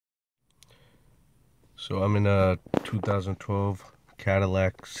So I'm in a 2012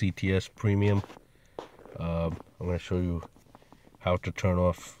 Cadillac CTS Premium. I'm going to show you how to turn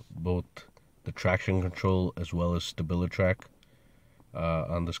off both the traction control as well as Stabilitrak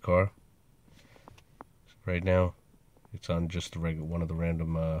on this car. Right now, it's on just one of the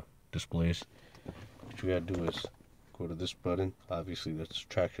random displays. What you gotta do is go to this button. Obviously, that's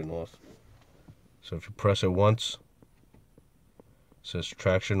traction off. So if you press it once, it says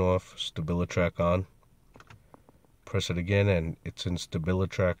traction off, Stabilitrak on. Press it again, and it's in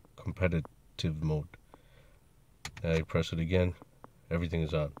Stabilitrak competitive mode. Now you press it again, everything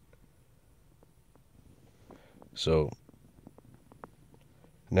is on. So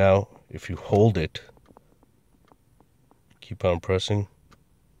now, if you hold it, keep on pressing.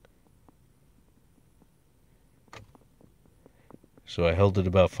 So I held it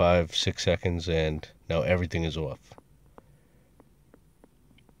about 5-6 seconds, and now everything is off.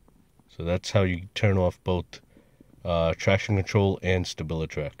 So that's how you turn off both traction control and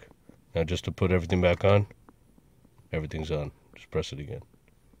Stabilitrak. Now just to put everything back on, everything's on. Just press it again.